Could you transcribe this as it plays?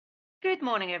Good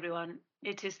morning, everyone.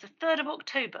 It is the 3rd of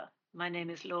October. My name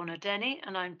is Lorna Denny,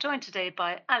 and I'm joined today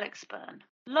by Alex Byrne.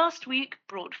 Last week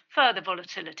brought further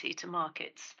volatility to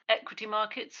markets. Equity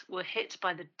markets were hit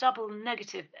by the double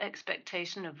negative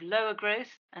expectation of lower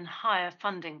growth and higher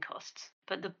funding costs.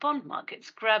 But the bond markets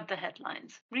grabbed the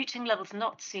headlines, reaching levels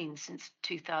not seen since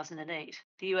 2008.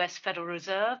 The US Federal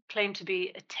Reserve claimed to be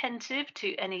attentive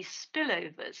to any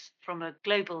spillovers from a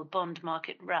global bond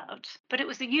market rout, but it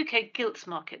was the UK gilts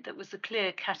market that was the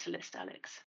clear catalyst,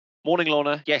 Alex. Morning,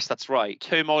 Lorna. Yes, that's right.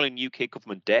 Turmoil in UK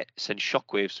government debt sent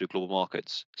shockwaves through global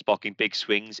markets, sparking big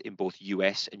swings in both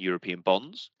US and European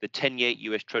bonds. The 10-year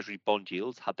US Treasury bond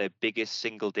yields had their biggest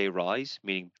single-day rise,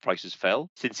 meaning prices fell,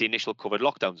 since the initial COVID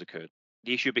lockdowns occurred.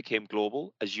 The issue became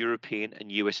global as European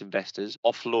and US investors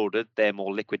offloaded their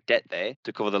more liquid debt there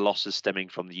to cover the losses stemming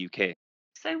from the UK.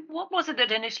 So, what was it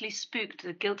that initially spooked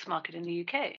the gilts market in the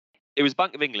UK? It was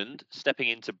Bank of England stepping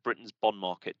into Britain's bond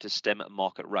market to stem a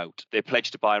market rout. They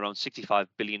pledged to buy around £65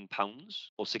 billion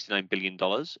or $69 billion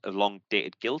of long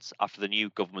dated gilts after the new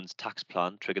government's tax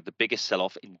plan triggered the biggest sell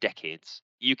off in decades.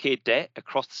 UK debt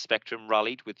across the spectrum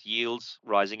rallied with yields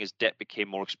rising as debt became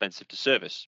more expensive to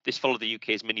service. This followed the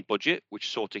UK's mini budget, which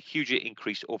sought to hugely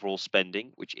increase overall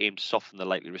spending, which aimed to soften the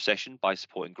likely recession by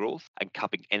supporting growth and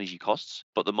capping energy costs.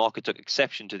 But the market took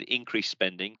exception to the increased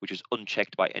spending, which was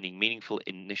unchecked by any meaningful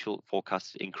initial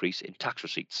forecasted increase in tax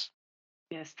receipts.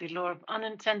 Yes, the law of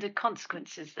unintended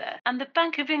consequences there. And the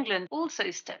Bank of England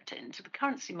also stepped into the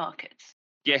currency markets.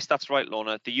 Yes, that's right,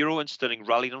 Lorna. The euro and sterling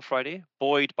rallied on Friday,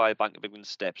 buoyed by Bank of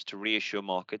England's steps to reassure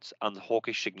markets and the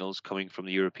hawkish signals coming from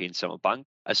the European Central Bank,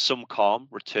 as some calm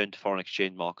returned to foreign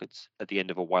exchange markets at the end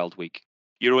of a wild week.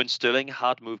 Euro and sterling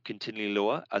had moved continually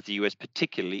lower as the US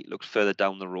particularly looked further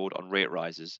down the road on rate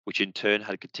rises, which in turn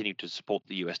had continued to support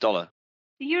the US dollar.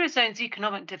 The Eurozone's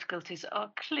economic difficulties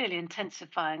are clearly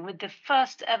intensifying with the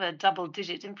first ever double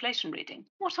digit inflation reading.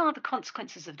 What are the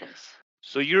consequences of this?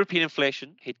 So European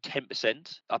inflation hit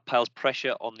 10%. That piles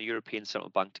pressure on the European Central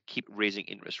Bank to keep raising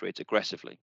interest rates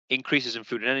aggressively. Increases in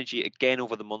food and energy again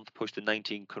over the month pushed the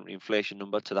 19 country inflation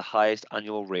number to the highest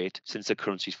annual rate since the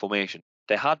currency's formation.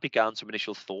 There had begun some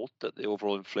initial thought that the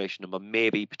overall inflation number may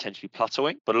be potentially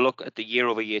plateauing, but a look at the year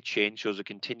over year change shows a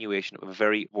continuation of a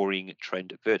very worrying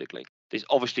trend vertically. This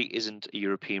obviously isn't a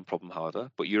European problem, however,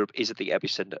 but Europe is at the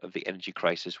epicenter of the energy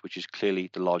crisis, which is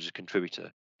clearly the largest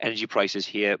contributor. Energy prices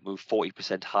here moved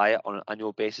 40% higher on an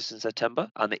annual basis in September,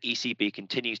 and the ECB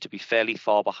continues to be fairly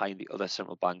far behind the other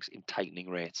central banks in tightening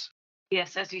rates.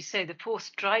 Yes, as you say, the force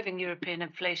driving European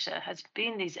inflation has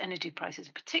been these energy prices,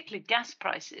 particularly gas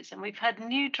prices, and we've had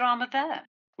new drama there.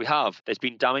 There's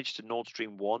been damage to Nord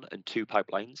Stream 1 and 2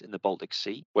 pipelines in the Baltic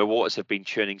Sea, where waters have been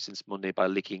churning since Monday by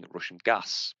leaking Russian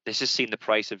gas. This has seen the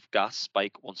price of gas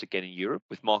spike once again in Europe,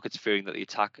 with markets fearing that the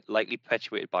attack, likely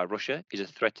perpetuated by Russia, is a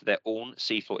threat to their own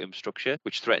seafloor infrastructure,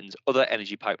 which threatens other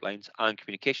energy pipelines and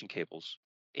communication cables.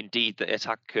 Indeed, the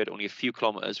attack occurred only a few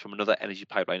kilometres from another energy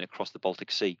pipeline across the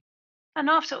Baltic Sea.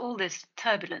 And after all this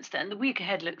turbulence, then, the week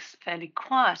ahead looks fairly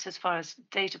quiet as far as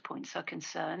data points are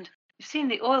concerned. We've seen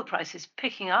the oil prices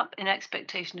picking up in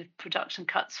expectation of production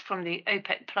cuts from the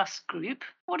OPEC Plus group.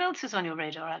 What else is on your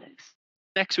radar, Alex?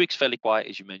 Next week's fairly quiet,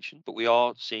 as you mentioned, but we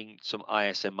are seeing some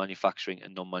ISM manufacturing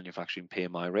and non manufacturing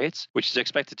PMI rates, which is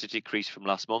expected to decrease from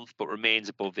last month but remains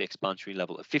above the expansionary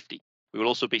level of 50. We will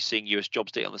also be seeing US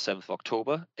jobs data on the 7th of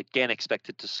October, again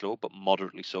expected to slow but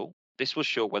moderately so. This will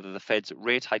show whether the Fed's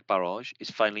rate hike barrage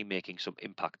is finally making some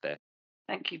impact there.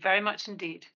 Thank you very much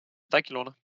indeed. Thank you,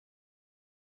 Lorna.